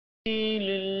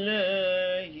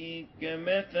لله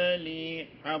كمثل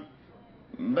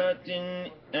حبة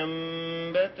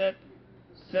أنبتت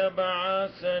 7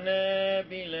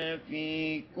 سنابل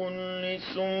في كل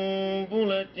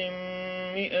سنبلة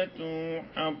 100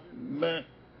 حبة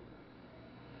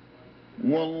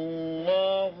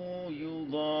والله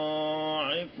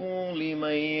يضاعف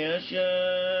لمن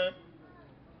يشاء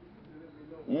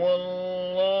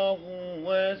والله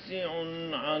واسع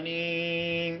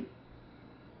عليم.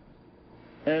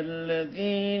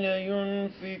 الذين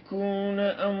ينفقون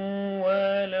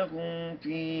أموالهم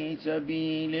في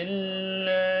سبيل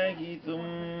الله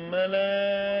ثم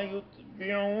لا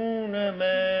يتبعون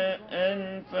ما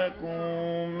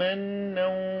أنفقوا منا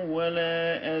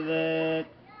ولا أذى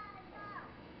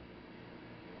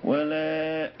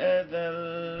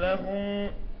لهم.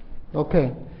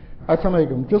 Okay. Assalamu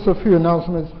alaikum. Just a few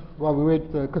announcements while we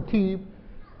wait for Khatib.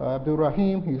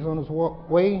 Abdur-Rahim, he's on his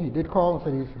way. He did call and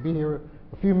said he should be here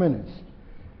a few minutes.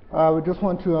 We just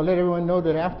want to let everyone know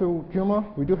that after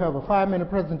Jumah, we do have a 5-minute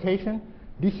presentation,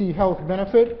 DC Health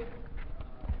Benefit.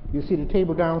 You see the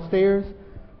table downstairs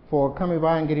for coming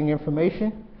by and getting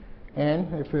information. And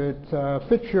if it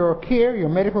fits your care, your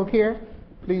medical care,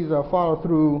 please follow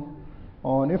through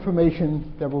on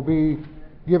information that will be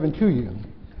given to you.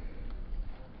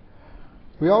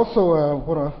 We also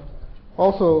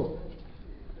want to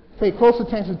pay close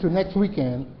attention to next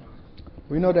weekend.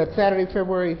 We know that Saturday,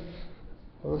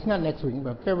 it's not next week,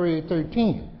 but February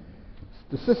 13th,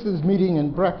 the sisters meeting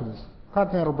and breakfast,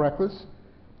 continental breakfast.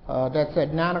 That's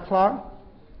at 9 o'clock.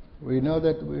 We know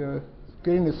that we are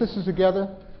getting the sisters together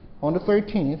on the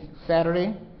 13th,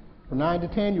 Saturday, from 9 to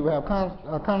 10. You will have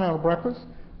continental breakfast.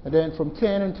 And then from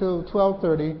 10 until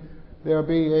 12:30, there will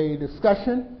be a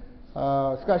discussion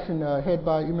head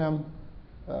by Imam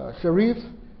Sharif.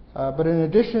 But in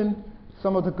addition,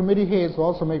 some of the committee heads will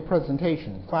also make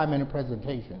presentations, 5-minute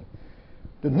presentation.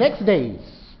 The next day,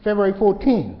 February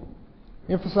 14th,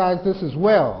 emphasize this as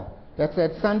well. That's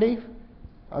that Sunday.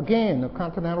 Again, a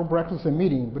continental breakfast and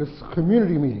meeting, but it's a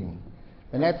community meeting.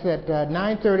 And that's at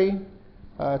 9:30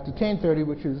 to 10:30,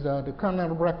 which is the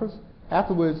continental breakfast.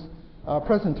 Afterwards,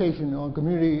 presentation on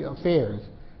community affairs.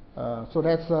 So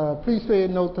that's, please pay a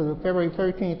note to February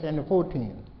 13th and the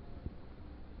 14th.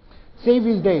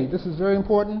 Savior's Day, this is very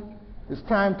important. It's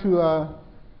time to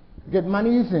get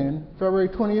monies in. February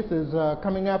 20th is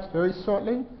coming up very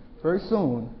shortly, very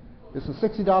soon. It's a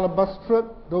 $60 bus trip.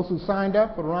 Those who signed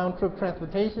up for the round-trip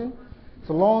transportation. It's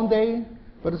a long day,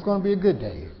 but it's going to be a good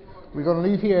day. We're going to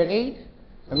leave here at 8,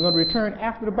 and we're going to return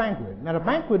after the banquet. Now, the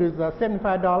banquet is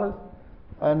 $75,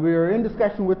 and we are in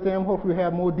discussion with them. Hopefully we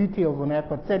have more details on that,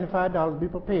 but $75, be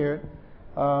prepared.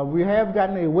 We have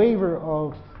gotten a waiver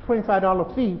of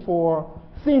 $25 fee for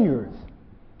seniors.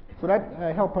 So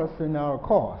that helps us in our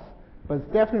cost. But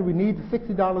it's definitely we need the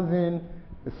 $60 in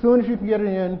as soon as you can get it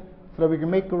in so that we can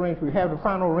make arrangements. We have the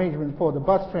final arrangement for the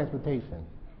bus transportation.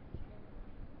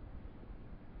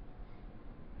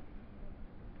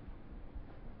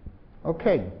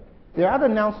 Okay. There are other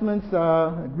announcements.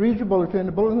 Read your bulletin.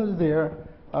 The bulletin is there.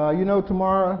 You know,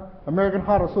 tomorrow, American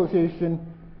Heart Association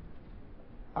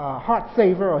Heart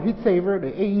Saver or Heat Saver,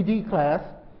 the AED class,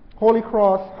 Holy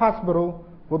Cross Hospital.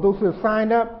 For those who have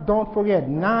signed up, don't forget,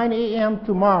 9 a.m.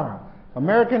 tomorrow,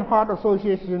 American Heart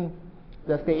Association,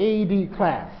 that's the AED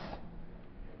class.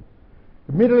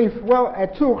 Immediately, well,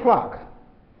 at 2 o'clock,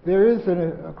 there is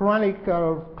a Quranic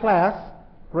class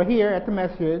right here at the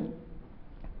masjid,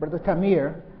 Brother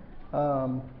Tamir,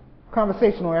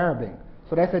 conversational Arabic.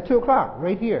 So that's at 2 o'clock,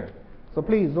 right here. So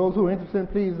please, those who are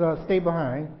interested, please stay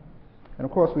behind. And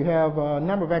of course, we have a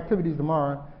number of activities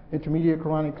tomorrow. Intermediate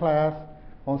Quranic class.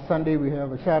 On Sunday, we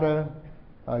have a Shada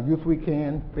Youth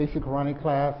Weekend, Basic Quranic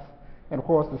class, and of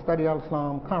course, the Study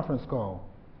Al-Islam conference call.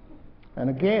 And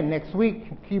again, next week,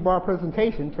 key bar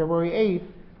presentation, February 8th,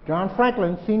 John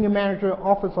Franklin, Senior Manager,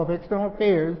 Office of External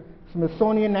Affairs,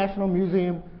 Smithsonian National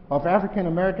Museum of African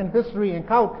American History and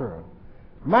Culture.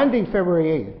 Monday, February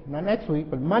 8th, not next week,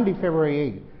 but Monday, February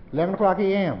 8th, 11 o'clock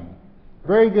a.m.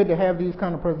 Very good to have these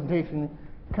kind of presentations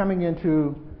coming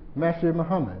into Masjid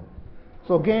Muhammad.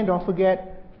 So again, don't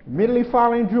forget, immediately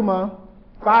following Jumah,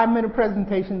 5-minute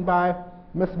presentation by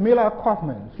Ms. Mila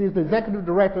Kaufman. She's the Executive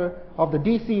Director of the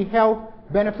DC Health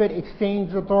Benefit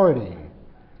Exchange Authority.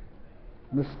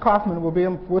 Ms. Kaufman will be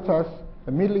with us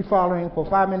immediately following for a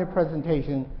 5-minute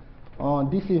presentation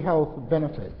on DC Health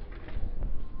Benefit.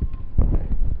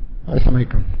 Assalamu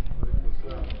alaikum.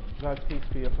 God's peace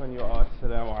be upon you all.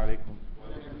 Assalamu alaikum.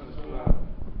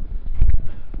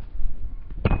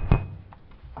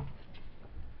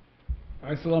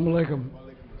 Assalamu alaikum.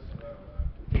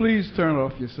 Please turn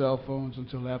off your cell phones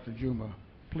until after Jumah.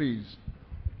 Please.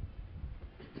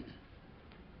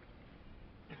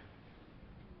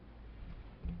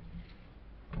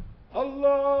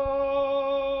 Allahu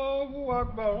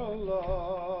Akbar, Allahu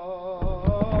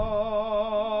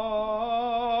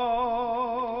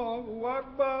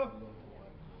Akbar,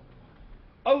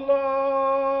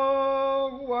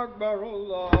 Allahu Akbar,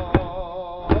 Allahu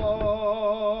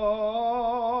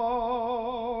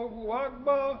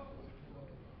Akbar.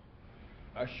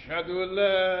 Ashhadu an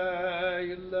la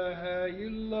ilaha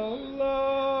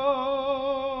illallah.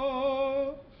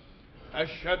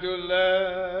 أشهد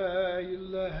لا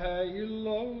إله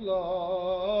إلا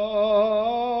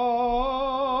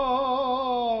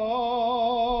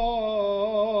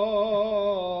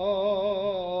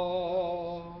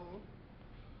الله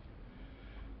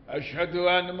أشهد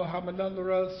أن محمدا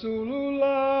رسول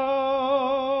الله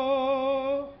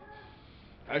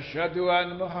أشهد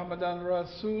أن محمدا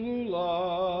رسول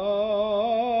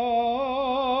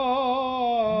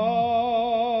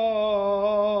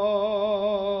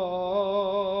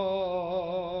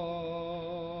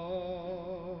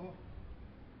الله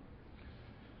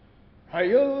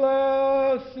حي على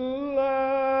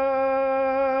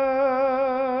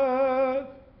الصلاة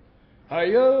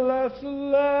حي على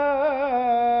الصلاة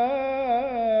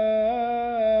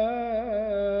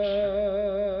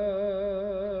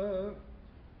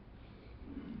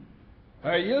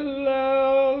حي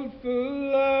على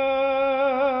الفلاح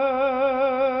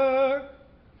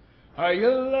حي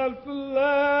على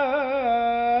الفلاح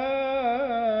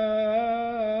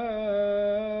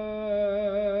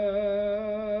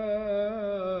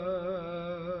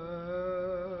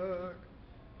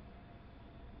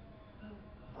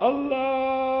Allahu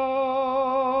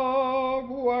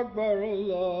Akbar, Allahu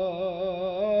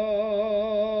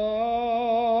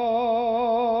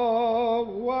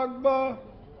Akbar.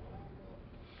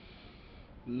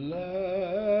 La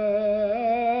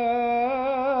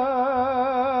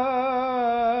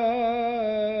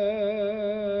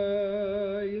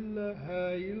ilaha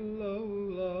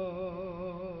illallah.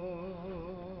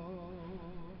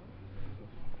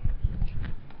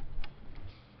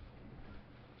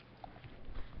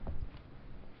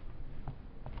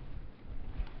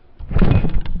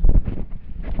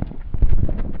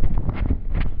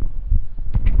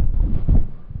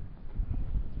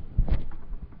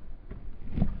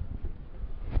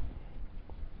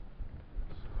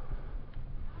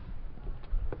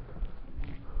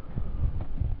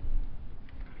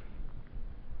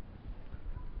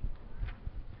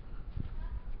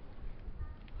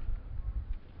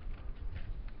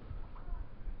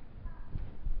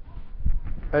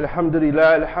 الحمد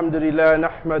لله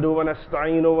نحمده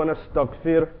ونستعينه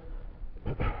ونستغفره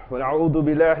ونعوذ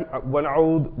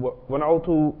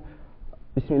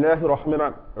بسم الله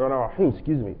الرحمن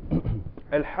الرحيم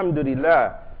الحمد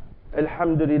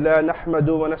لله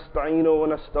نحمده ونستعينه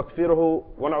ونستغفره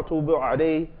ونتوب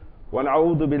عليه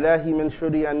ونعوذ بالله من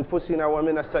شرور أنفسنا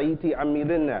ومن سيئات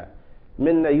أعمالنا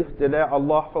من يهد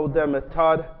الله فهو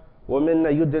مهتد ومن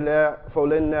يضلل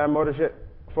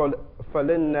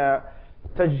فلن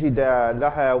تجد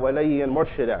لها وليا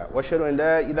مرشدا واشهد ان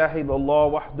لا اله الا الله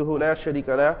وحده لا شريك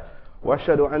له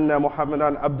واشهد ان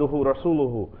محمدا عبده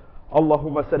رسوله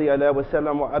اللهم صل على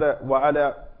وسلم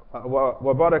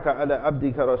وبارك على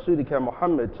عبدك رسولك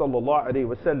محمد صلى الله عليه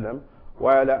وسلم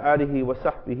وعلى آله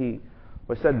وصحبه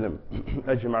وسلم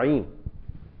أجمعين.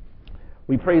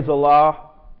 We praise Allah,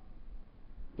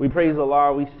 we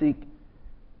seek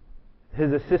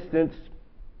His assistance,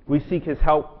 we seek His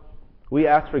help, we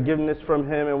ask forgiveness from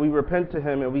Him, and we repent to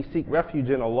Him, and we seek refuge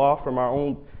in Allah from our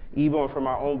own evil and from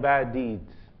our own bad deeds.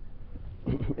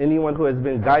 Anyone who has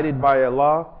been guided by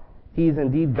Allah, he is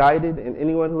indeed guided, and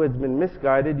anyone who has been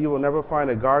misguided, you will never find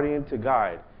a guardian to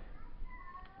guide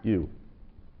you.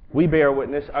 We bear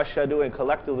witness, ashhadu, and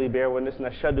collectively bear witness, and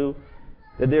ashhadu,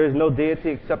 that there is no deity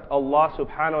except Allah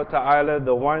subhanahu wa ta'ala,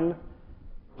 the one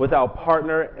without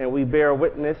partner, and we bear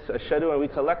witness, ashhadu, and we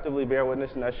collectively bear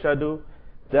witness, and ashhadu,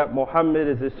 that Muhammad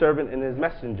is His servant and His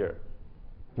messenger.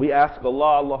 We ask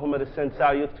Allah, Allahumma, to send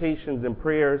salutations and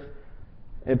prayers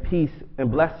and peace and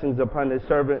blessings upon His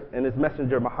servant and His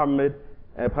messenger Muhammad,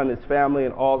 and upon his family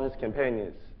and all his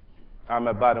companions. I'm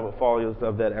abiding with followers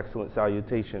of that excellent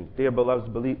salutation. Dear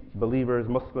beloved believers,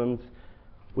 Muslims,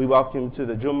 we welcome you to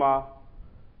the Jumah.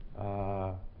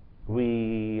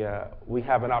 We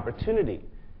have an opportunity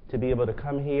to be able to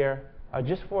come here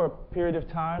just for a period of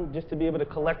time, just to be able to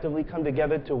collectively come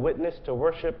together to witness, to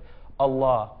worship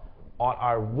Allah on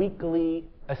our weekly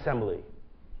assembly.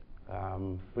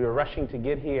 We were rushing to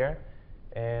get here,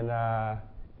 and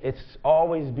it's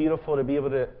always beautiful to be able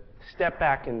to step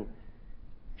back and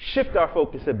shift our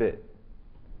focus a bit,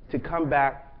 to come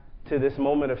back to this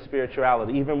moment of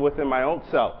spirituality, even within my own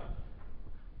self.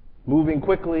 Moving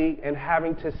quickly and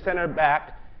having to center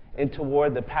back and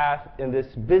toward the path in this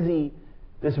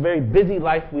very busy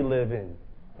life we live in.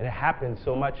 And it happens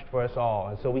so much for us all.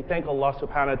 And so we thank Allah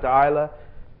subhanahu wa ta'ala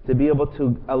to be able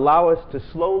to allow us to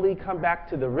slowly come back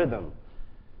to the rhythm.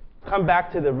 Come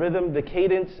back to the rhythm, the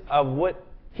cadence of what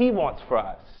He wants for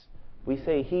us. We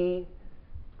say He,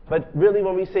 but really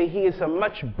when we say He, it's a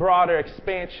much broader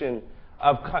expansion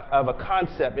of a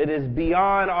concept. It is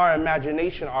beyond our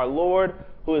imagination. Our Lord,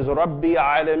 who is Rabbi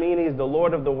Alameen, He is the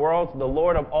Lord of the worlds, the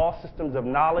Lord of all systems of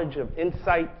knowledge, of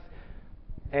insights,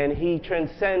 and He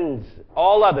transcends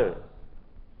all other.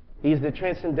 He's the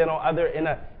transcendental other in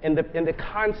the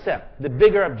concept, the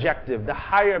bigger objective, the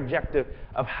higher objective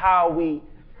of how we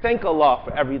thank Allah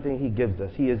for everything He gives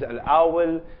us. He is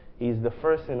Al-Awwal, He is the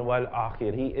first and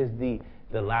Wal-Akhir. He is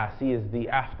the last, He is the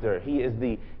after, He is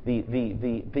the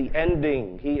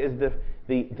ending, He is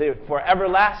the forever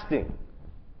lasting.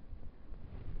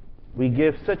 We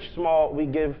give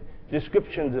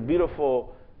descriptions of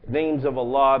beautiful names of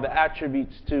Allah, the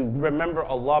attributes to remember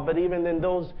Allah, but even in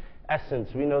those essence,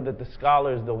 we know that the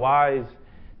scholars, the wise,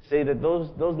 say that those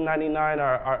 99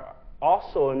 are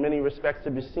also in many respects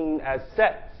to be seen as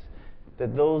sets.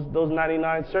 That those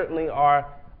 99 certainly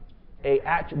are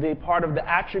they part of the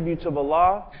attributes of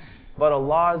Allah, but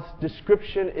Allah's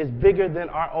description is bigger than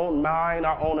our own mind,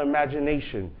 our own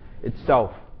imagination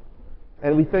itself.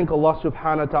 And we thank Allah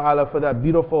subhanahu wa ta'ala for that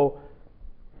beautiful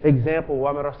example.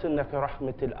 وَمَا رَسُلْنَكَ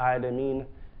رَحْمَةِ الْعَالَمِينَ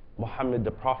Muhammad,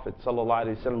 the Prophet sallallahu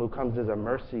alaihi wasallam, who comes as a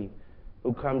mercy,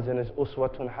 who comes in his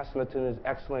uswatun hasanatun, his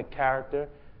excellent character,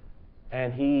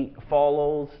 and he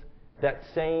follows that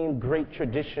same great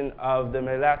tradition of the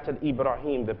Milat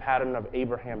al-Ibrahim, the pattern of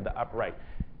Abraham, the upright.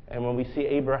 And when we see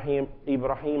Ibrahim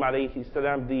alayhi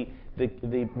salam,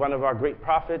 the one of our great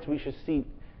prophets, we should see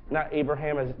not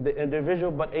Abraham as the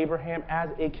individual, but Abraham as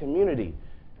a community,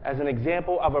 as an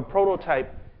example of a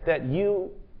prototype that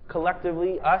you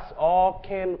collectively, us all,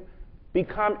 can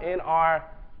become in our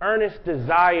earnest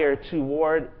desire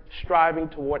toward striving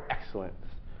toward excellence.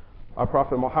 Our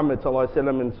Prophet Muhammad sallallahu alaihi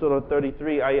wasallam in Surah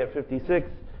 33, ayat 56,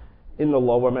 Inna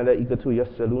Allah wa malaikatu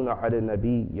yassaluna ala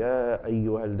nabi ya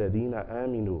ayyuhal ladhina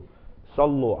aminu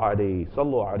sallu alayhi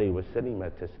wa sallima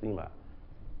taslima.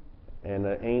 And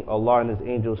Allah and His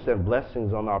angels send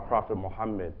blessings on our Prophet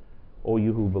Muhammad, O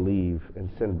you who believe, and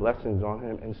send blessings on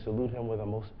him and salute him with a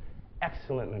most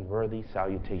excellent and worthy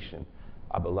salutation.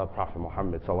 Our beloved Prophet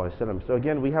Muhammad sallallahu alaihi wasallam. So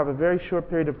again, we have a very short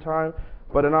period of time,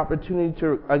 but an opportunity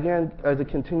to, again, as a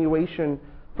continuation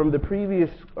from the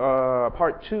previous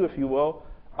part 2, if you will,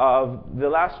 of the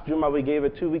last Jumah we gave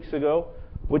it 2 weeks ago,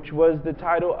 which was the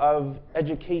title of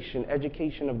education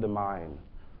of the mind.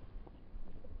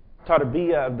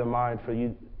 Tarbiyah of the mind, for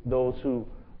you, those who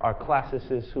are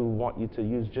classicists who want you to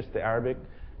use just the Arabic,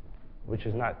 which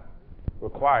is not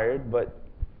required, but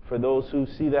for those who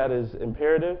see that as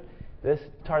imperative, this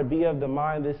tarbiyah of the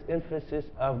mind, this emphasis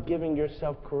of giving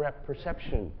yourself correct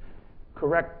perception,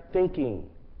 correct thinking.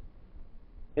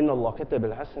 Inna Allah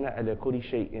kataba al-hasana ala kulli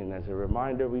shay'in. As a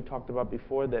reminder, we talked about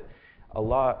before that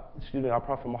our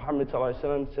Prophet Muhammad sallallahu alaihi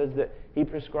wasallam says that He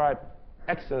prescribed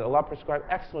excellence. Allah prescribed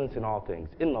excellence in all things.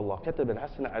 Inna Allah kataba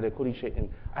al-hasana ala kulli shay'in.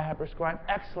 I have prescribed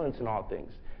excellence in all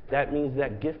things. That means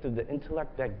that gift of the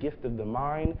intellect, that gift of the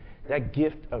mind, that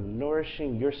gift of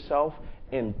nourishing yourself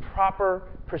in proper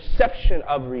perception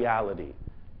of reality.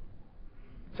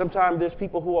 Sometimes there's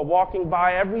people who are walking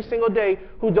by every single day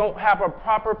who don't have a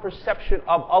proper perception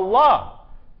of Allah.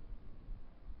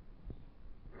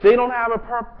 They don't have a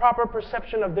proper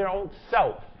perception of their own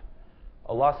self.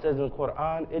 Allah says in the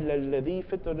Quran, إِلَّا الَّذِي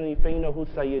فِطَرَنِي فَإِنَّهُ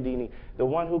سَيَّدِينِ. The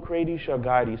one who created you shall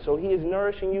guide you. So He is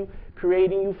nourishing you,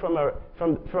 creating you from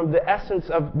the essence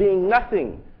of being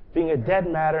nothing, being a dead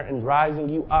matter, and rising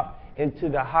you up into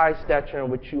the high stature in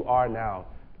which you are now.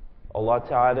 Allah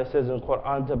Ta'ala says in the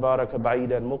Quran, تَبَارَكَ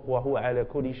بَعِيدًا مُقْ وَهُوَ عَلَى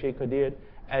كُلِّ شَيْءٍ قَدِيرٌ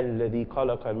الَّذِي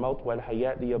خَلَقَ الْمَوْتَ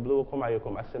وَالْحَيَاةَ لِيَبْلُوَكُمْ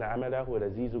أَيُّكُمْ أَحْسَنُ عَمَلًا هُوَ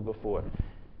الْعَزِيزُ الْغَفُورُ.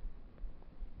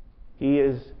 He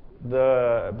is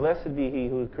blessed be He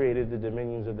who created the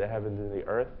dominions of the heavens and the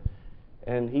earth,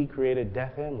 and He created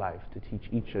death and life to teach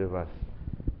each of us,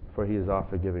 for He is all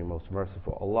forgiving, most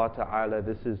merciful. Allah Ta'ala,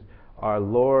 this is our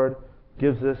Lord,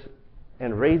 gives us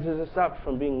and raises us up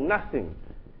from being nothing.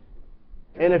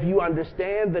 And if you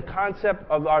understand the concept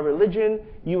of our religion,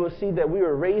 you will see that we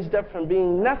were raised up from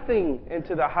being nothing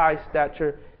into the high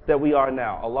stature that we are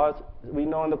now. Allah, we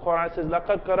know in the Quran, it says,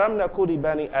 لَقَدْ كَرَمْنَا كُلِّ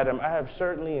بَنِي Adam. I have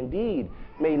certainly indeed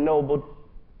made noble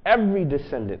every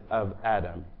descendant of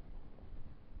Adam.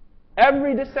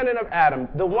 Every descendant of Adam,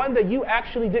 the one that you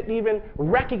actually didn't even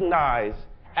recognize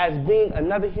as being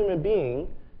another human being,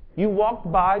 you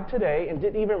walked by today and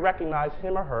didn't even recognize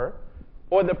him or her,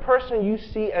 or the person you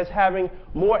see as having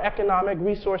more economic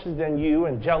resources than you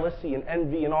and jealousy and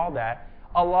envy and all that,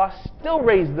 Allah still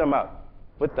raised them up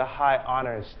with the high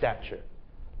honor and stature,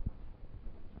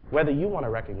 whether you want to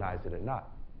recognize it or not.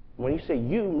 When you say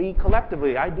you, me,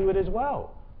 collectively, I do it as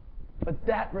well. But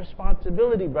that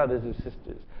responsibility, brothers and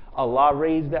sisters, Allah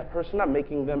raised that person up,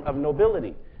 making them of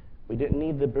nobility. We didn't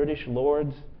need the British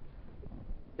lords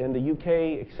in the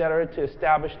UK, etc., to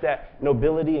establish that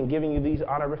nobility and giving you these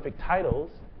honorific titles.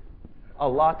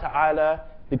 Allah Ta'ala,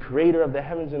 the creator of the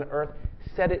heavens and earth,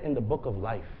 said it in the book of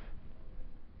life.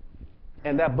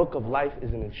 And that book of life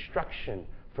is an instruction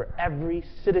for every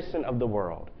citizen of the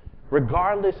world,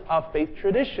 regardless of faith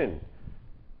tradition.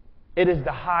 It is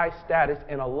the high status,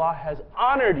 and Allah has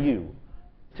honored you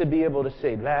to be able to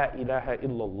say, La ilaha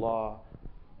illallah,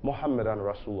 Muhammadan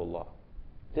Rasulullah.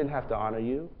 Didn't have to honor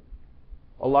you.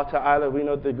 Allah Ta'ala, we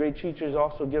know the great teachers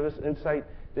also give us insight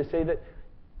to say that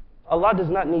Allah does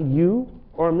not need you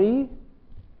or me.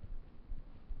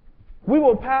 We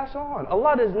will pass on.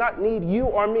 Allah does not need you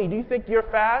or me. Do you think your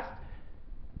fast,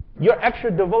 your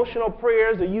extra devotional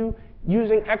prayers, are you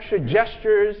using extra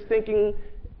gestures, thinking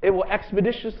it will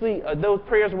expeditiously, those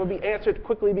prayers will be answered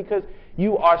quickly because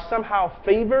you are somehow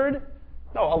favored?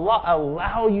 No, Allah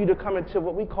allow you to come into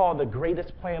what we call the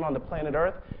greatest plan on the planet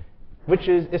Earth, which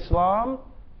is Islam.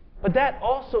 But that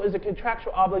also is a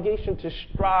contractual obligation to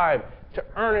strive, to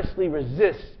earnestly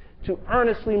resist, to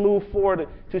earnestly move forward,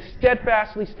 to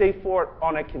steadfastly stay forward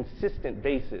on a consistent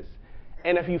basis.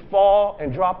 And if you fall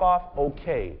and drop off,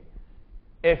 okay.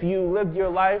 If you lived your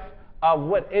life of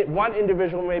what one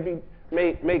individual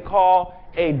may call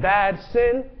a bad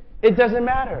sin, it doesn't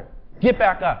matter. Get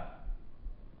back up.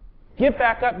 Get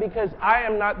back up, because I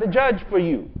am not the judge for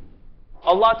you.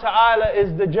 Allah Ta'ala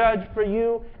is the judge for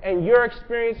you, and your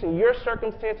experience and your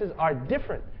circumstances are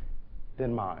different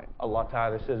than mine. Allah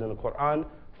Ta'ala says in the Quran,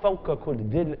 فَوْقَ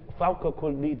كُلِّ ذِي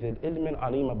الْإِلْمٍ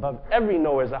عَلِيمٍ, above every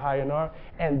knower is a higher knower,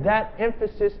 and that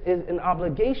emphasis is an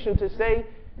obligation to say,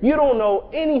 you don't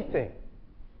know anything.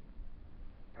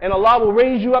 And Allah will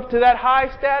raise you up to that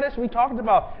high status. We talked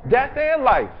about death and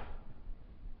life.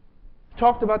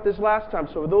 Talked about this last time.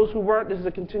 So for those who weren't, this is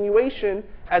a continuation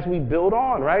as we build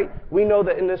on, right? We know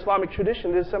that in the Islamic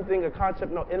tradition, there's something, a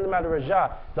concept, no, ilm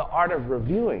al-raja, the art of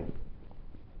reviewing.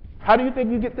 How do you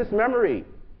think you get this memory?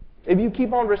 If you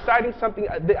keep on reciting something,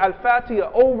 the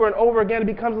al-Fatiha, over and over again, it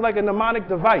becomes like a mnemonic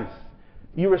device.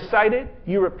 You recite it,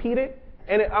 you repeat it,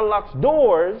 and it unlocks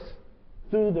doors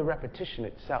through the repetition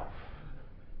itself.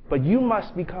 But you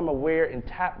must become aware and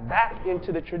tap back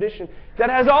into the tradition that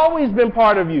has always been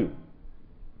part of you,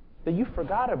 that you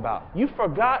forgot about. You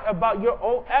forgot about your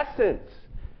own essence.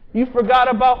 You forgot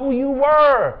about who you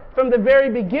were from the very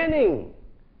beginning.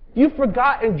 You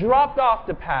forgot and dropped off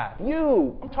the path.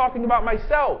 I'm talking about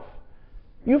myself.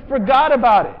 You forgot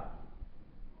about it.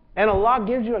 And Allah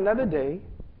gives you another day,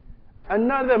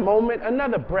 another moment,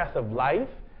 another breath of life,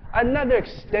 another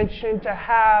extension to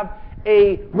have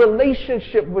a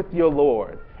relationship with your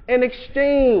Lord, an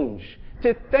exchange,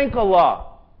 to thank Allah,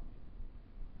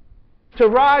 to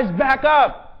rise back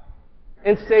up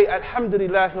and say,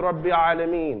 Alhamdulillahi Rabbil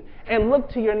Alameen, and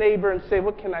look to your neighbor and say,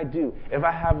 what can I do? If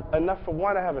I have enough for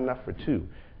one, I have enough for two.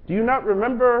 Do you not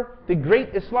remember the great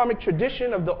Islamic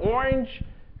tradition of the orange?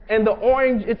 And the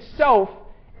orange itself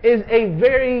is a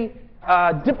very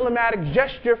diplomatic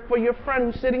gesture for your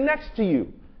friend who's sitting next to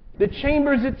you. The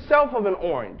chamber is itself of an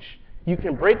orange. You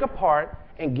can break apart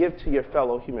and give to your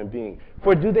fellow human being.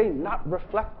 For do they not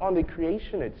reflect on the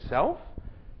creation itself?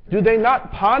 Do they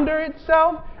not ponder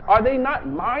itself? Are they not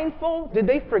mindful? Did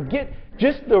they forget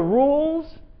just the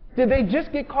rules? Did they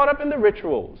just get caught up in the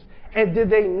rituals? And did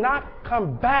they not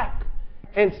come back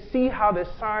and see how the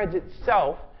science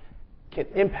itself can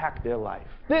impact their life?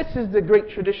 This is the great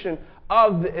tradition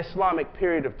of the Islamic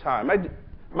period of time.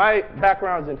 My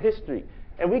background's in history.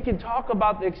 And we can talk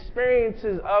about the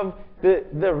experiences of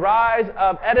the rise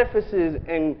of edifices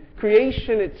and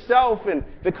creation itself and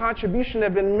the contribution that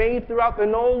have been made throughout the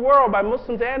known world by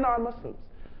Muslims and non-Muslims.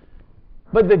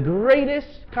 But the greatest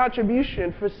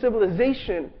contribution for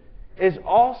civilization is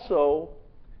also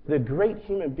the great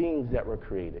human beings that were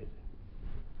created.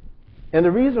 And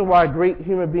the reason why great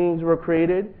human beings were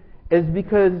created is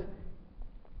because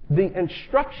the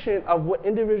instruction of what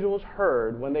individuals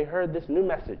heard when they heard this new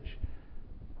message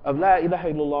of La ilaha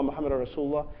illallah Muhammad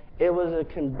Rasulullah, it was a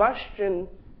combustion,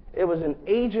 it was an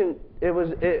agent, it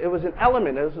was an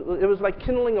element, it was like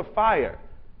kindling a fire.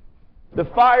 The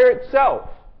fire itself,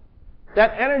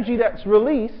 that energy that's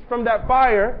released from that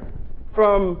fire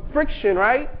from friction,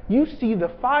 right? You see the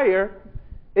fire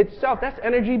itself. That's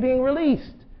energy being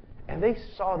released. And they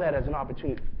saw that as an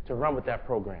opportunity to run with that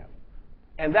program.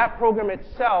 And that program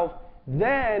itself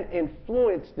then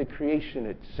influenced the creation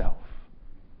itself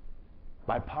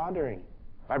by pondering,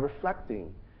 by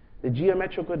reflecting. The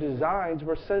geometrical designs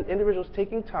were individuals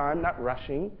taking time, not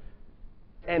rushing,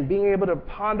 and being able to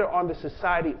ponder on the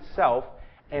society itself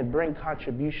and bring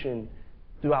contribution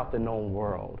throughout the known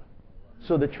world.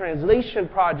 So the translation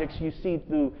projects you see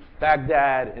through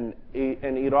Baghdad and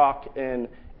Iraq and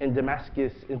in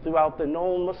Damascus and throughout the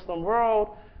known Muslim world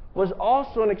was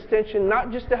also an extension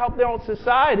not just to help their own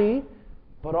society,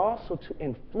 but also to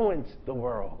influence the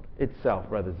world itself,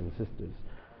 brothers and sisters.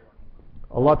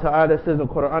 Allah Ta'ala says in the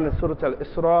Quran in Surah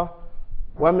Al-Isra,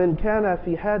 وَمَنْ كَانَ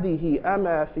فِي هَذِهِ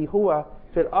أَمَا فِي هُوَ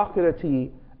فِي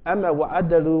الْآخِرَةِ أَمَا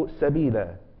وَعَدَّلُوا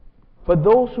سَبِيلًا. For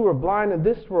those who are blind in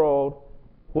this world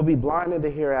will be blind in the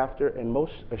hereafter and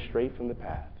most astray from the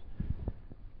path.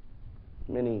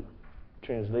 Many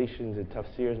translations and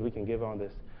tafsirs we can give on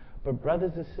this. But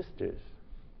brothers and sisters,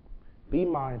 be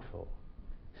mindful,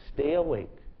 stay awake,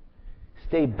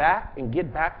 stay back and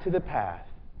get back to the path.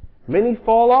 Many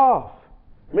fall off.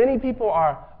 Many people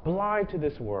are blind to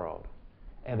this world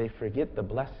and they forget the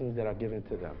blessings that are given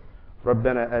to them.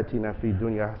 رَبَّنَا آتِنَا فِي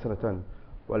الدُّنْيَا حَسَنَةً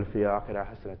وَفِي الْآخِرَةِ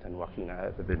حَسَنَةً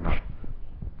وَقِنَا عَذَابَ النَّارِ.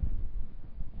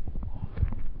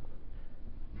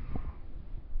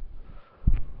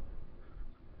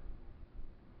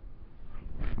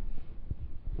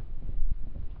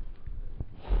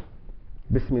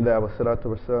 Bismillah wa salatu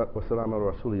wa salam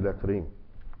ala rasulillah kareem.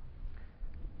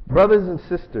 Brothers and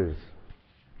sisters,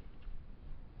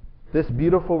 this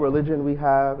beautiful religion we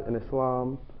have in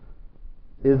Islam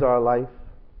is our life.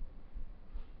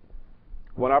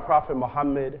 When our Prophet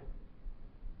Muhammad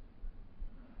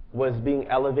was being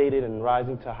elevated and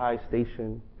rising to high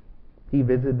station, he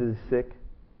visited the sick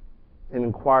and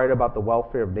inquired about the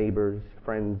welfare of neighbors,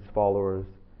 friends, followers,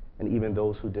 and even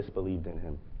those who disbelieved in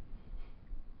him.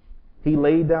 He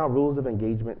laid down rules of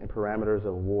engagement and parameters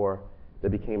of war that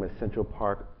became a central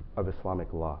part of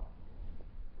Islamic law.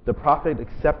 The Prophet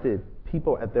accepted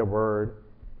people at their word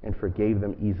and forgave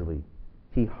them easily.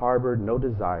 He harbored no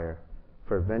desire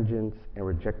for vengeance and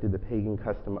rejected the pagan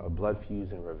custom of blood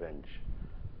feuds and revenge.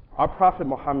 Our Prophet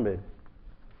Muhammad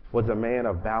was a man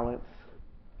of balance,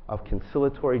 of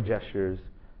conciliatory gestures,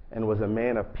 and was a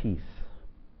man of peace.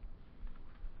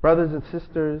 Brothers and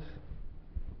sisters,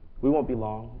 we won't be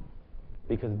long,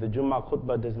 because the Jumah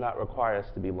khutbah does not require us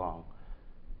to be long.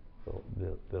 So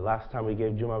the last time we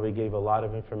gave Jumah, we gave a lot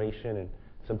of information, and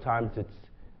sometimes it's,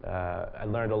 I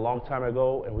learned a long time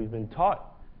ago, and we've been taught,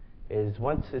 is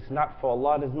once it's not for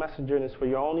Allah and His Messenger and it's for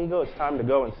your own ego, it's time to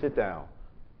go and sit down.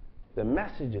 The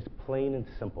message is plain and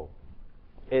simple.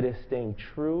 It is staying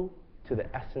true to the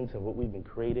essence of what we've been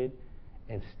created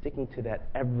and sticking to that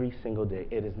every single day.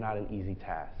 It is not an easy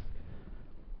task.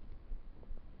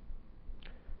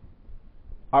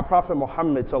 Our Prophet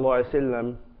Muhammad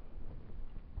ﷺ,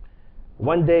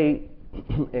 one day,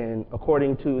 and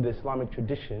according to the Islamic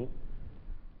tradition,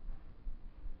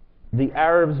 the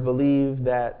Arabs believed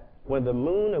that when the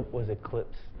moon was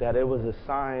eclipsed, that it was a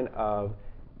sign of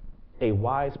a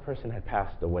wise person had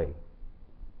passed away.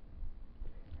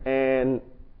 And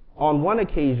on one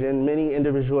occasion, many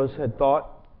individuals had thought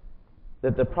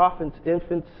that the Prophet's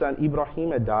infant son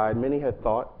Abdur-Rahim had died. Many had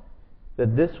thought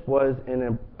that this was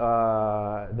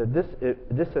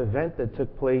this event that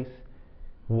took place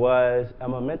was a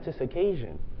momentous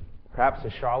occasion. Perhaps a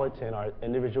charlatan or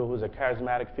individual who's a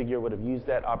charismatic figure would have used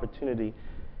that opportunity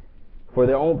for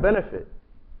their own benefit.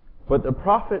 But the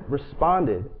Prophet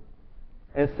responded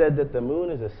and said that the moon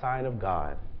is a sign of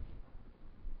God.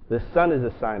 The sun is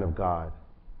a sign of God.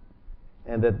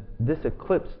 And that this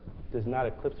eclipse does not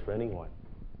eclipse for anyone.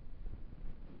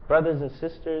 Brothers and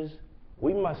sisters,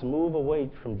 we must move away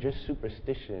from just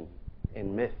superstition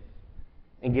and myth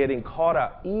and getting caught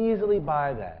up easily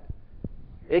by that.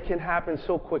 It can happen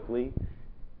so quickly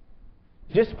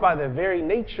just by the very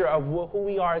nature of who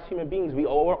we are as human beings.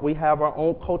 We have our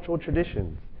own cultural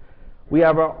traditions. We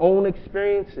have our own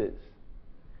experiences.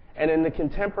 And in the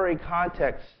contemporary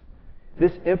context,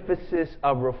 this emphasis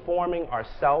of reforming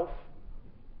ourselves,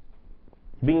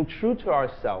 being true to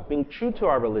ourselves, being true to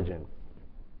our religion,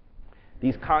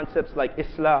 these concepts like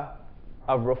Islah,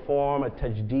 of reform, a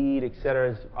tajdeed,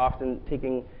 etc., is often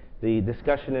taking the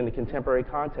discussion in the contemporary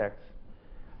context.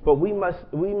 But we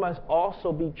must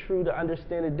also be true to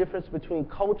understand the difference between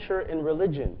culture and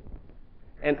religion,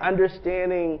 and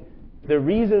understanding the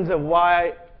reasons of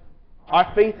why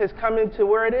our faith has come into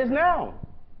where it is now.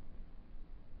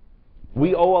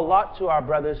 We owe a lot to our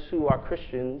brothers who are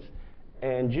Christians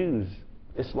and Jews.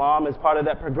 Islam is part of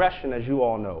that progression, as you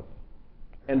all know.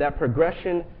 And that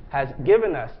progression has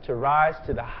given us to rise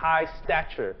to the high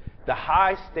stature, the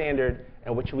high standard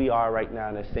in which we are right now,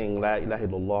 and is saying, La ilaha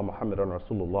illallah Muhammadan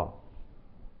Rasulullah.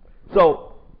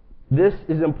 So, this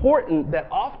is important that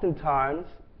oftentimes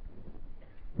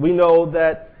we know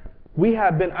that we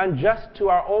have been unjust to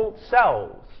our own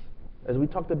selves, as we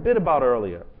talked a bit about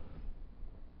earlier.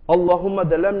 Allahumma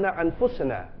dalamna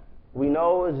anfusana. We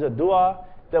know is a dua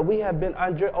that we have been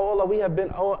unjust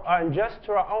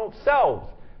to our own selves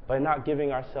by not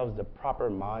giving ourselves the proper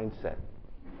mindset,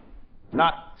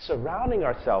 not surrounding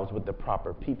ourselves with the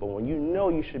proper people when you know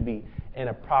you should be in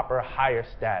a proper higher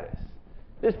status.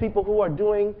 There's people who are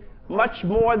doing much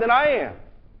more than I am,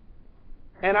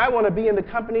 and I want to be in the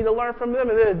company to learn from them.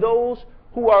 And there are those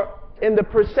who are in the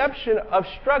perception of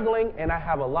struggling, and I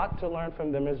have a lot to learn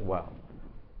from them as well.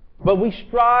 But we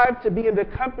strive to be in the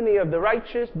company of the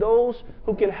righteous, those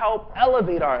who can help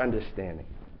elevate our understanding.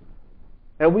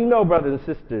 And we know, brothers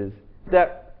and sisters,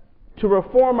 that to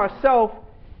reform ourselves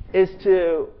is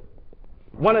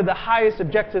one of the highest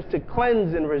objectives, to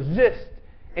cleanse and resist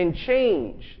and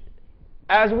change,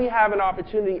 as we have an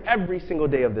opportunity every single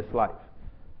day of this life.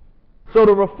 So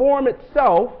the reform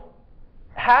itself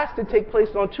has to take place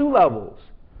on two levels,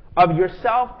 of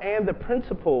yourself and the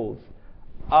principles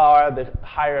are the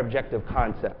higher objective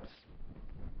concepts.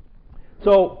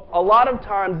 So a lot of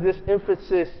times this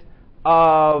emphasis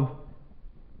of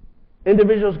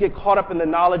individuals get caught up in the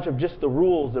knowledge of just the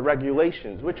rules, the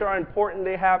regulations, which are important.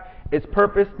 They have its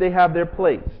purpose, they have their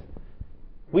place.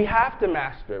 We have to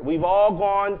master it. We've all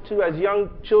gone to, as young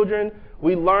children,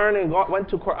 we learned and went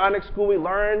to Quranic school. We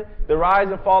learned the rise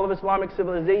and fall of Islamic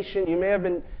civilization. You may have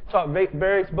been taught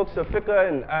various books of fiqh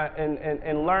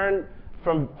and learned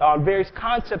from various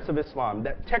concepts of Islam,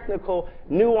 that technical,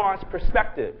 nuanced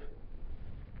perspective.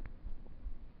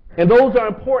 And those are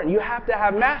important. You have to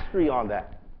have mastery on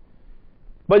that.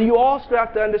 But you also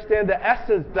have to understand the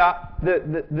essence,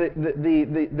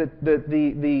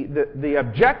 the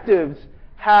objectives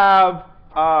have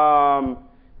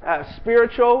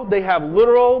spiritual, they have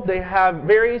literal, they have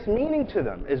various meaning to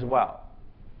them as well.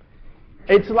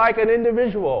 It's like an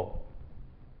individual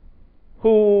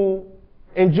who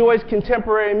enjoys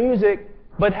contemporary music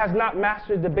but has not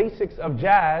mastered the basics of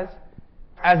jazz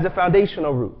as the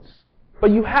foundational roots.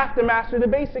 But you have to master the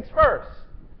basics first.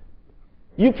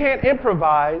 You can't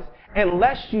improvise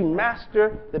unless you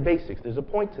master the basics. There's a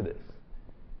point to this.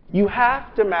 You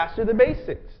have to master the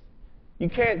basics. You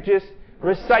can't just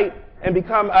recite and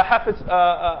become a hafiz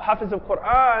of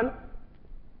Quran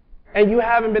and you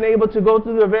haven't been able to go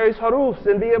through the various harufs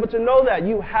and be able to know that.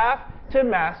 You have to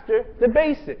master the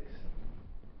basics.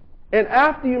 And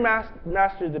after you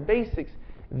master the basics,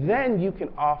 then you can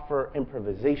offer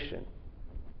improvisation.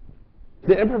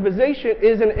 The improvisation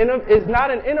is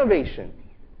not an innovation.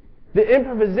 The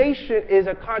improvisation is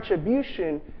a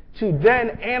contribution to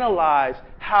then analyze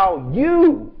how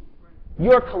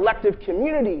your collective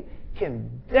community,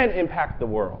 can then impact the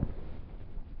world.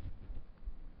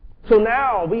 So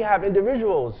now we have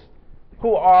individuals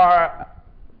who are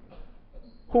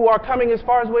coming as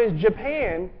far away as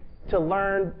Japan to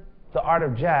learn the art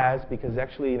of jazz, because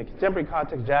actually in a contemporary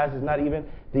context, jazz is not even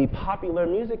the popular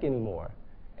music anymore.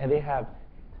 And they have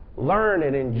learned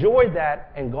and enjoyed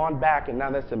that and gone back, and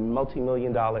now that's a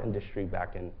multi-million-dollar industry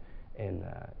back in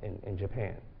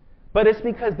Japan. But it's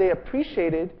because they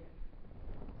appreciated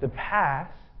the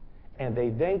past, and they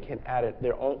then can add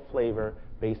their own flavor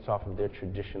based off of their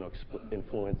traditional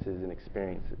influences and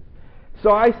experiences.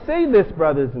 So I say this,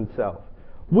 brothers and self,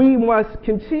 we must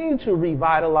continue to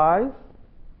revitalize,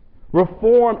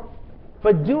 reform,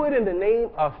 but do it in the name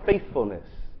of faithfulness.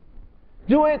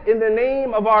 Do it in the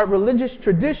name of our religious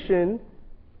tradition,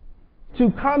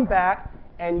 to come back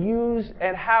and use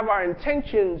and have our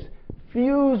intentions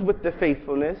fused with the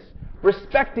faithfulness,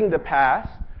 respecting the past,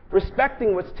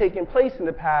 respecting what's taken place in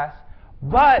the past,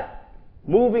 but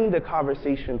moving the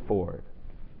conversation forward.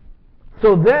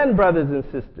 So then, brothers and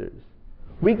sisters,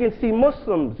 we can see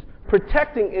Muslims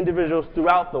protecting individuals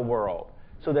throughout the world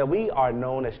so that we are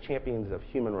known as champions of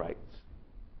human rights.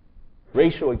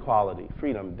 Racial equality,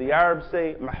 freedom. The Arabs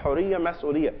say, mahuriya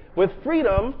mas'uliyya. With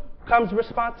freedom comes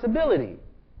responsibility.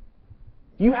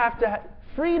 You have to have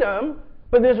freedom,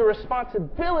 but there's a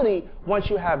responsibility once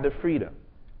you have the freedom.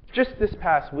 Just this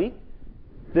past week,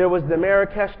 there was the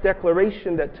Marrakesh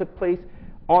Declaration that took place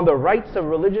on the rights of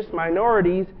religious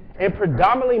minorities in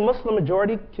predominantly Muslim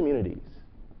majority communities.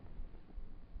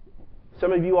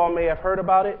 Some of you all may have heard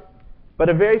about it, but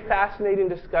a very fascinating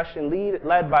discussion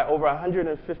led by over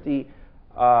 150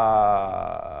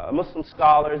 Muslim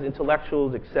scholars,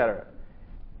 intellectuals, etc.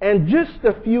 And just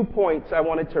a few points I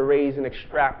wanted to raise and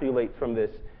extrapolate from this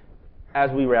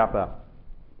as we wrap up.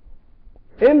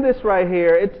 In this right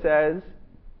here, it says,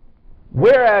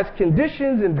 whereas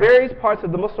conditions in various parts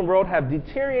of the Muslim world have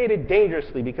deteriorated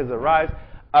dangerously because of the rise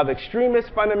of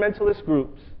extremist fundamentalist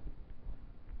groups,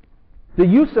 the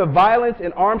use of violence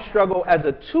and armed struggle as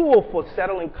a tool for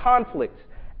settling conflicts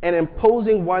and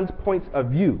imposing one's points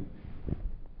of view.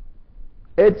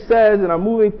 It says, and I'm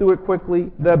moving through it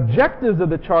quickly, the objectives of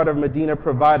the Charter of Medina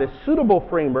provide a suitable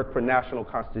framework for national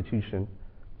constitutions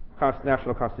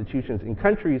in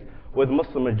countries with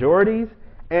Muslim majorities,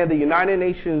 and the United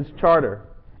Nations Charter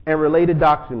and related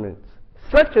documents,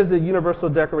 such as the Universal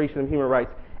Declaration of Human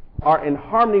Rights, are in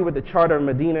harmony with the Charter of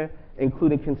Medina,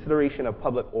 including consideration of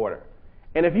public order.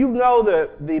 And if you know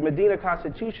the Medina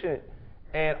Constitution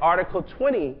and Article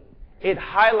 20, it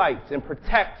highlights and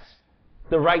protects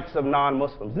the rights of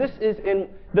non-Muslims. This is in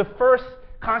the first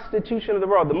constitution of the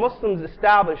world, the Muslims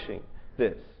establishing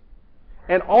this.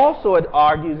 And also it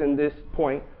argues in this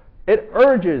point, it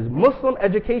urges Muslim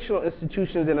educational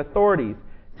institutions and authorities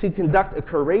to conduct a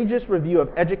courageous review of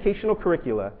educational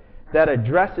curricula that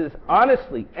addresses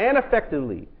honestly and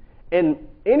effectively in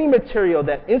any material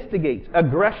that instigates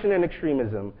aggression and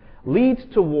extremism, leads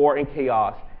to war and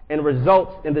chaos, and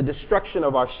results in the destruction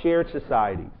of our shared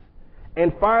societies.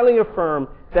 And finally affirm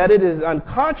that it is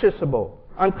unconscionable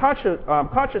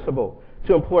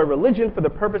to employ religion for the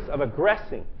purpose of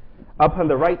aggressing upon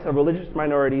the rights of religious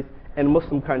minorities in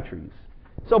Muslim countries.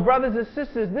 So brothers and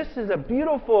sisters, this is a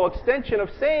beautiful extension of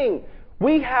saying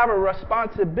we have a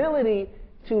responsibility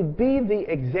to be the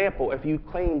example if you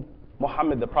claim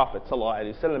Muhammad the Prophet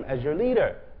ﷺ as your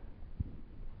leader.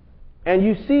 And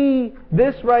you see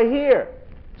this right here,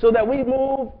 so that we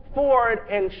move forward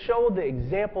and show the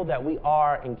example that we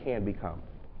are and can become.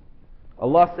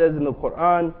 Allah says in the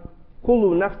Quran,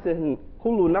 كُلُّ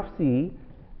نَفْسِهِ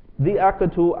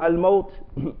ذِئَقَةُ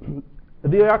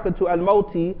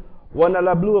الْمَوْتِ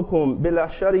وَنَلَبْلُوكُمْ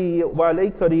بِالْأَشَرِي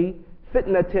وَالْإِكْرِ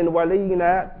فِتْنَةٍ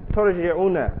وَلَيْنَا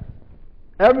تُرْجِعُونَ.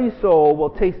 Every soul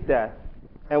will taste death,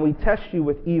 and we test you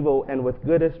with evil and with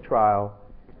goodest trial,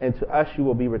 and to us you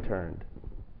will be returned.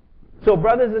 So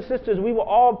brothers and sisters, we will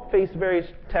all face various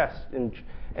tests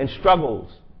and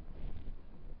struggles.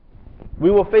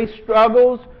 We will face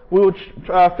struggles, we will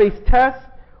face tests,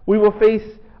 we will face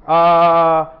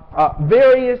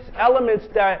various elements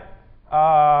that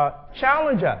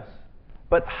challenge us.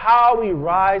 But how we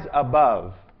rise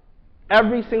above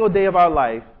every single day of our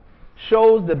life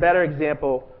shows the better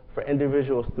example for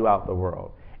individuals throughout the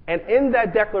world. And in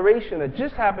that declaration that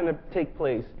just happened to take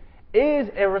place is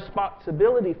a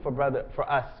responsibility for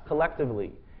us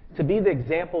collectively to be the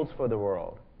examples for the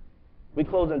world. We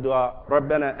close in dua.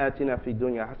 رَبَّنَا آتِنَا فِي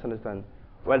الدُّنْيَا حَسَنَةً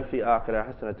وَفِي الْآخِرَةِ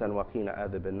حَسَنَةً وَقِنَا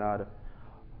عَذَابَ النَّارِ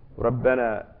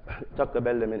رَبَّنَا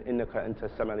تَقَبَّلْ مِنْ إِنَّكَ أَنْتَ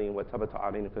السَّمِيعُ الْعَلِيمُ وَتُبْ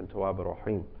عَلَيْنَا إِنَّكَ أَنْتَ التَّوَّابُ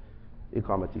الرَّحِيمُ.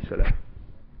 إقامة الصلاة.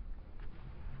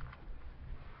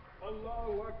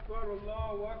 الله أكبر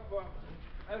الله أكبر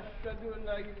أشهد أن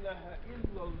لا إله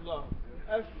إلا الله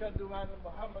أشهد أن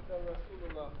محمدا رسول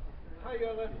الله حي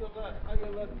على الصلاة حي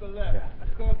على الفلاح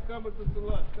قد قامت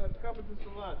الصلاة قد قامت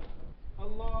الصلاة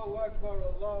الله أكبر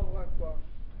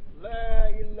لا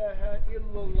إله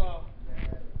إلا الله.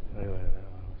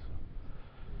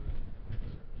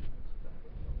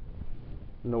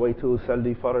 نويت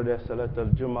أصلي فرض صلاة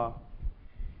الجمعة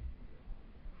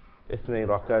 2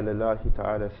 ركعة لله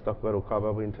تعالى استقبل الكعبة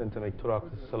وإنت نيترك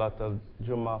صلاة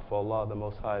الجمعة for Allah the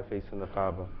Most High facing the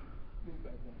Kaaba.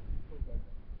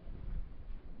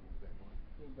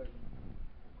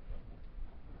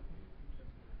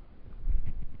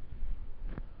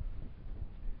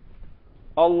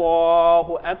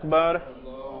 الله أكبر.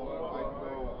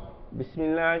 بسم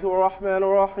الله الرحمن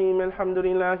الرحيم الحمد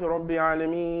لله رب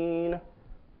العالمين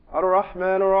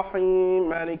الرحمن الرحيم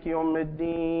مالك يوم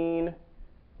الدين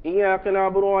إياك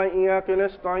نعبد وإياك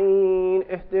نستعين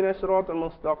اهدنا الصراط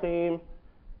المستقيم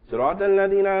صراط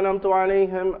الذين أنعمت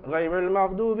عليهم غير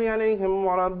المغضوب عليهم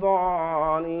ولا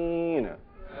الضالين.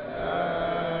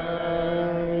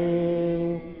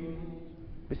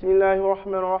 بسم الله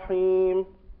الرحمن الرحيم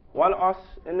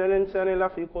والعصر إن الإنسان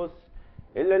لفي خسر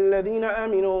إلا الذين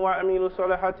آمنوا وعملوا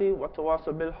الصالحات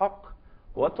وتواصوا بالحق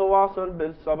وتواصوا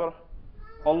بالصبر.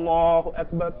 الله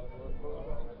أكبر.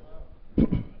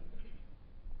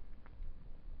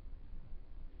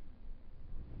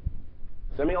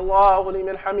 سمع الله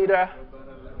لمن حمده.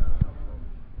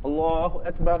 الله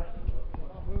أكبر.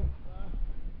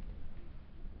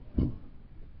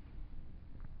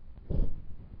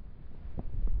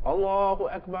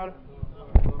 الله أكبر.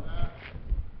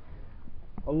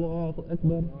 الله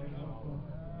أكبر.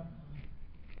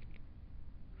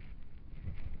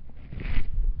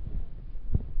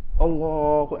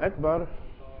 الله أكبر.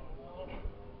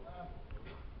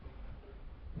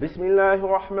 بسم الله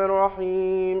الرحمن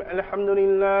الرحيم. الحمد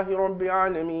لله رب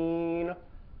العالمين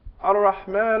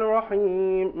الرحمن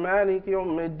الرحيم مالك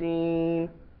يوم الدين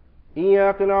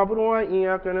إياك نعبد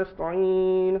وإياك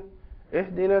نستعين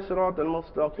اهدنا الصراط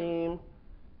المستقيم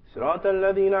صراط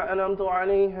الذين أنعمت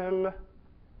عليهم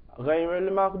غير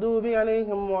المغضوب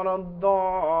عليهم ولا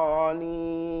الضالين.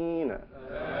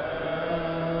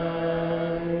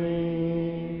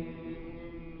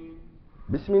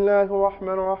 بسم الله الرحمن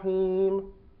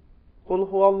الرحيم. قل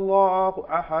هو الله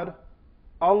أحد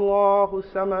الله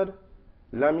الصمد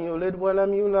لم يلد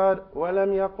ولم يولد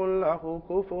ولم يكن له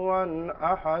كفوا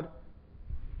أحد.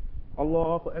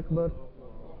 الله أكبر.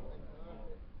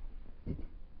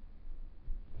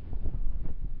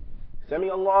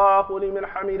 سمع الله لمن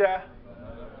حمده.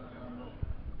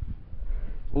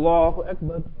 الله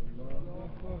أكبر.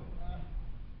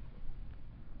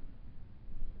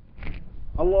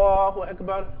 الله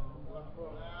أكبر.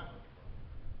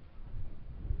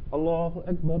 الله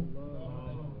أكبر.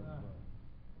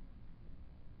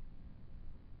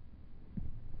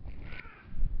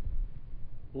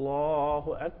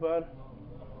 الله أكبر.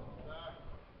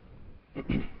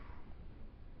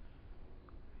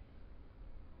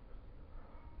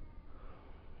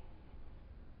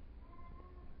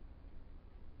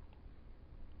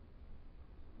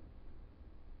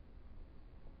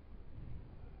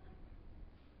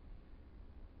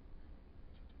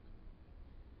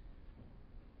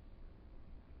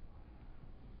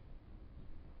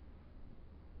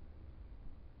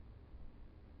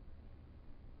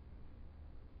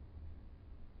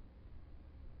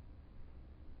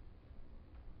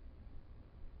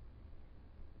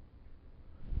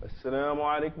 السلام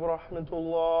عليكم ورحمة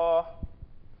الله.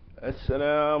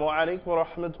 السلام عليكم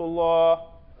ورحمة الله.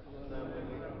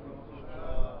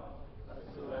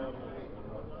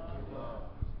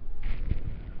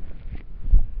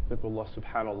 ذكر الله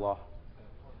سبحان الله.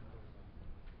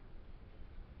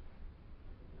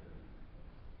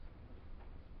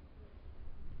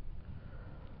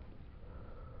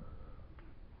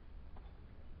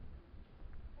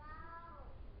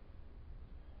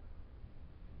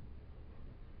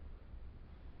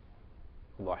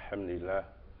 الحمد لله.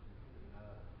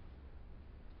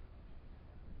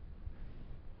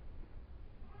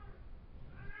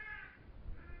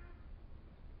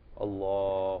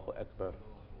 الله أكبر.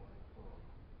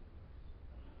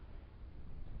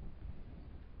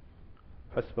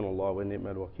 حسبنا الله ونعم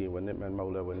الوكيل ونعم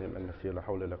المولى ونعم النصير لا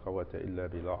حول ولا قوة إلا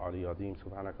بالله العلي العظيم.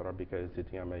 سبحانك ربك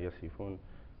عزة عما يصفون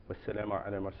والسلام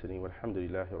على المرسلين والحمد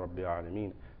لله رب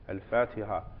العالمين.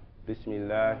 الفاتحة. بسم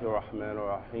الله الرحمن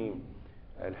الرحيم.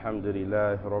 الحمد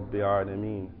لله رب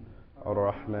العالمين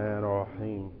الرحمن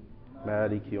الرحيم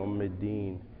مالك يوم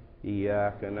الدين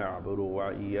إياك نعبد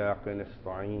وإياك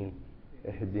نستعين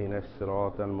اهدنا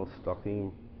الصراط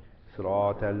المستقيم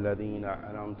صراط الذين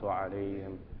أنعمت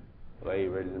عليهم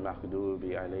غير المغضوب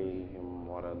عليهم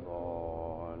ولا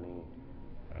الضالين.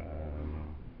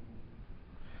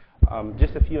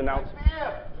 Just a few announcements.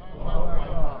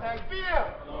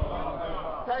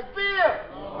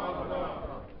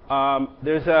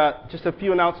 There's just a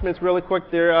few announcements really quick.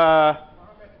 There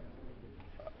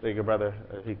you go, brother.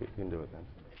 He can do it then.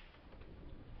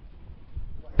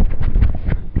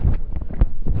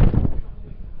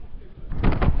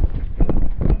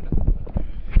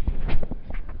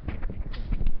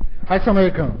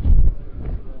 Assalamu alaikum.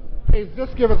 Please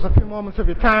just give us a few moments of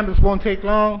your time. This won't take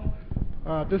long.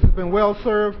 This has been well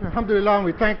served. Alhamdulillah,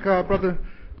 we thank Brother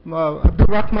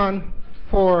Abdur-Rahim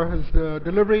for his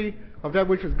delivery of that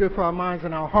which is good for our minds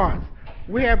and our hearts.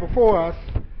 We have before us,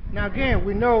 now again,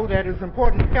 we know that it's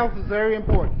important. Health is very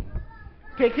important.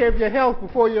 Take care of your health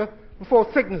before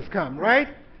sickness comes, right?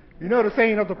 You know the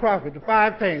saying of the Prophet, the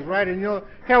 5 things, right? And your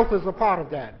health is a part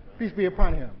of that. Peace be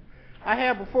upon him. I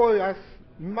have before us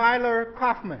Myler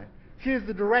Kaufman. She is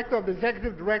the director of the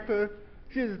executive director.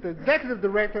 She is the executive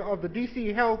director of the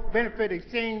DC Health Benefit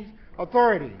Exchange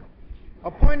Authority.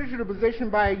 Appointed to the position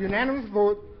by a unanimous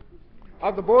vote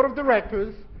of the board of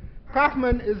directors,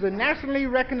 Kaufman is a nationally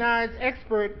recognized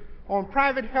expert on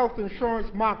private health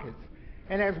insurance markets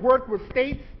and has worked with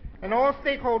states and all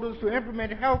stakeholders to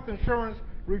implement health insurance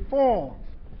reforms.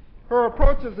 Her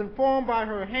approach is informed by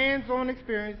her hands-on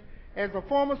experience as a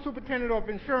former superintendent of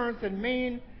insurance in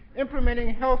Maine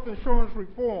implementing health insurance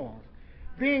reforms.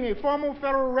 Being a former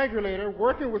federal regulator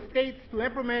working with states to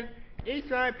implement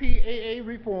HIPAA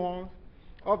reforms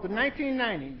of the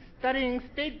 1990s, studying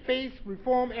state-based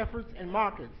reform efforts and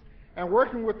markets, and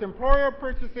working with employer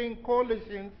purchasing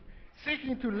coalitions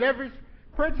seeking to leverage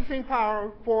purchasing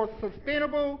power for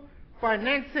sustainable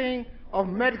financing of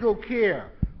medical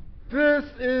care. This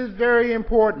is very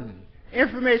important.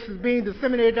 Information is being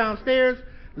disseminated downstairs.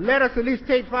 Let us at least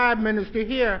take 5 minutes to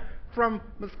hear from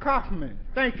Ms. Kaufman.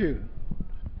 Thank you.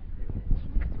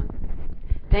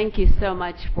 Thank you so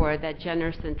much for that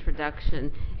generous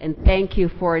introduction, and thank you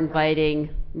for inviting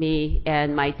me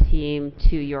and my team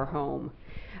to your home.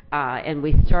 And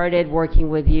we started working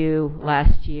with you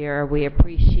last year. We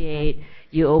appreciate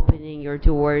you opening your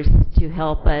doors to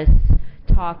help us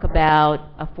talk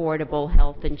about affordable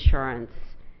health insurance.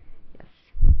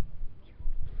 Yes.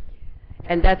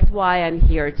 And that's why I'm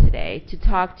here today, to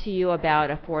talk to you about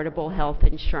affordable health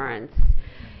insurance.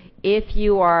 If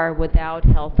you are without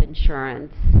health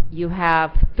insurance, you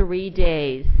have 3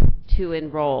 days to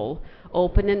enroll.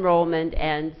 Open enrollment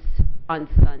ends on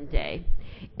Sunday.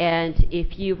 And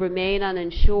if you remain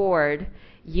uninsured,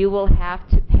 you will have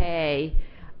to pay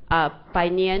a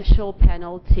financial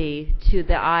penalty to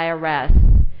the IRS.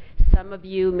 Some of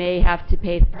you may have to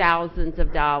pay thousands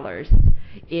of dollars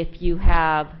if you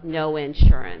have no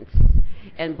insurance.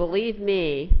 And believe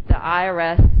me, the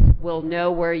IRS will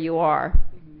know where you are.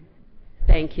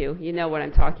 Thank you. You know what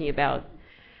I'm talking about.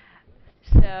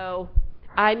 So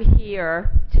I'm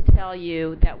here to tell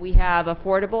you that we have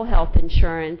affordable health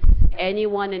insurance.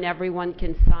 Anyone and everyone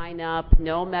can sign up.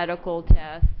 No medical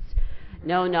tests,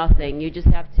 no nothing. You just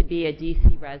have to be a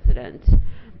DC resident.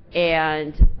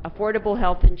 And affordable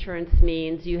health insurance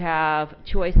means you have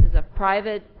choices of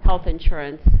private health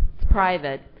insurance. It's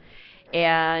private.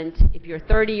 And if you're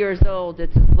 30 years old,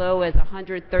 it's as low as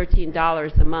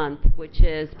 $113 a month, which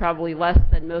is probably less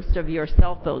than most of your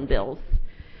cell phone bills.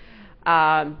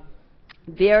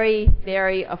 Very,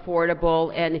 very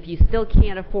affordable, and if you still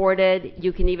can't afford it,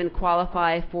 you can even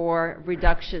qualify for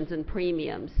reductions in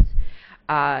premiums.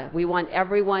 We want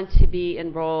everyone to be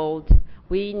enrolled.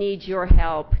 We need your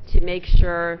help to make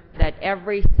sure that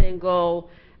every single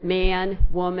man,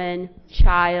 woman,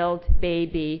 child,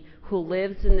 baby who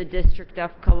lives in the District of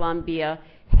Columbia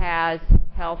has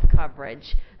health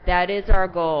coverage. That is our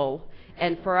goal.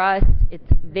 And for us, it's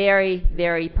very,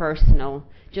 very personal.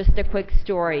 Just a quick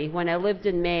story. When I lived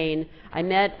in Maine, I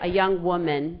met a young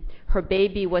woman. Her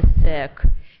baby was sick.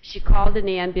 She called an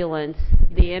ambulance.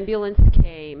 The ambulance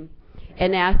came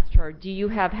and asked her, "Do you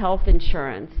have health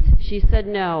insurance?" She said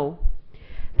no.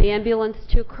 The ambulance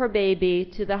took her baby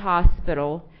to the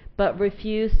hospital, but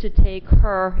refused to take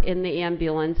her in the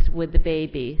ambulance with the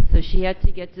baby. So she had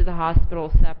to get to the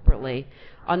hospital separately.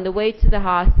 On the way to the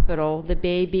hospital, the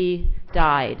baby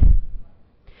died.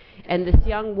 And this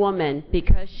young woman,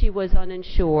 because she was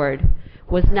uninsured,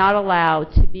 was not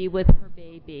allowed to be with her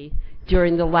baby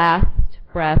during the last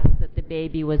breaths that the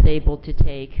baby was able to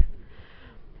take.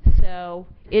 So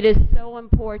it is so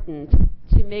important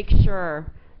to make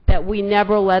sure that we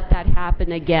never let that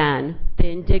happen again, the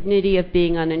indignity of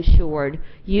being uninsured.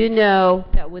 You know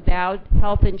that without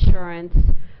health insurance,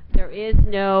 there is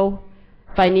no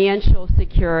financial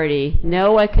security,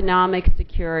 no economic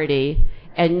security,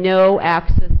 and no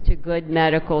access to good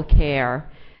medical care.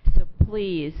 So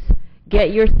please,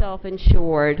 get yourself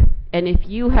insured, and if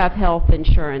you have health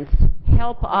insurance,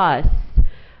 help us.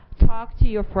 Talk to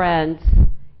your friends,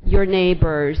 your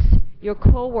neighbors, your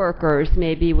co-workers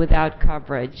may be without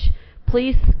coverage.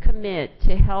 Please commit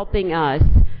to helping us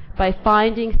by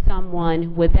finding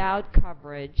someone without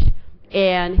coverage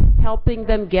and helping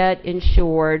them get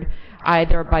insured,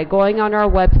 either by going on our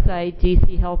website,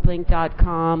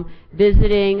 dchealthlink.com,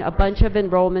 visiting a bunch of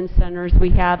enrollment centers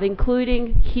we have,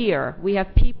 including here. We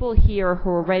have people here who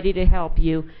are ready to help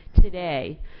you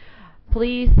today.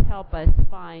 Please help us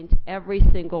find every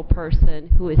single person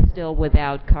who is still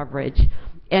without coverage.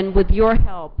 And with your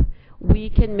help, we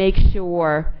can make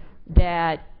sure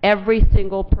that every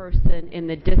single person in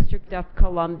the District of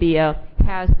Columbia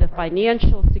has the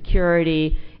financial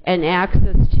security and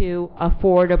access to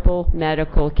affordable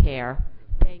medical care.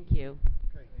 Thank you.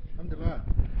 Alhamdulillah.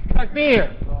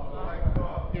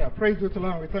 Takbir. Yeah, praise be to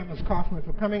Allah. We thank Ms. Kaufman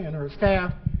for coming and her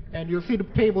staff. And you'll see the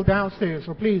table downstairs,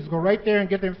 so please go right there and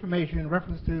get the information in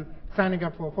reference to signing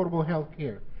up for affordable health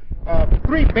care.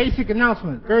 3 basic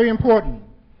announcements, very important.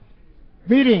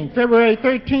 Meeting February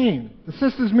 13th, the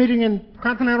sisters meeting in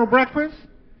Continental Breakfast.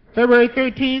 February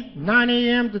 13th, 9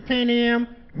 a.m. to 10 a.m.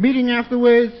 Meeting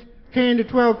afterwards, 10 to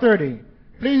 12:30.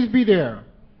 Please be there.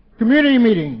 Community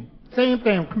meeting, same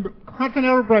thing,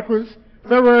 Continental Breakfast.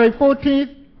 February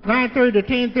 14th, 9:30 to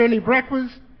 10:30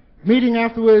 breakfast. Meeting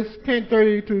afterwards,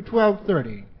 10:30 to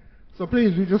 12:30. So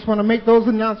please, we just want to make those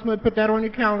announcements, put that on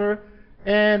your calendar.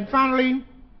 And finally,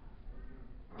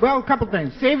 well, a couple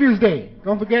things. Savior's Day.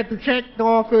 Don't forget to check the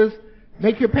office,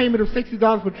 make your payment of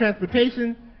 $60 for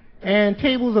transportation, and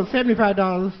tables of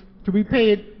 $75 to be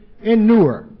paid in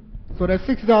Newark. So that's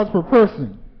 $60 per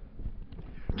person.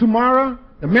 Tomorrow,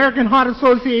 the American Heart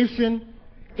Association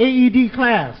AED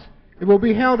class. It will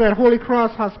be held at Holy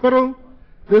Cross Hospital.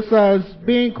 This is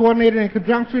being coordinated in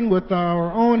conjunction with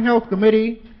our own health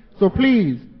committee. So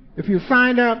please, if you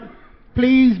signed up,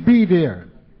 please be there.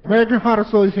 American Heart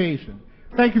Association.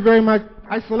 Thank you very much.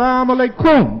 Assalamu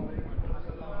alaikum.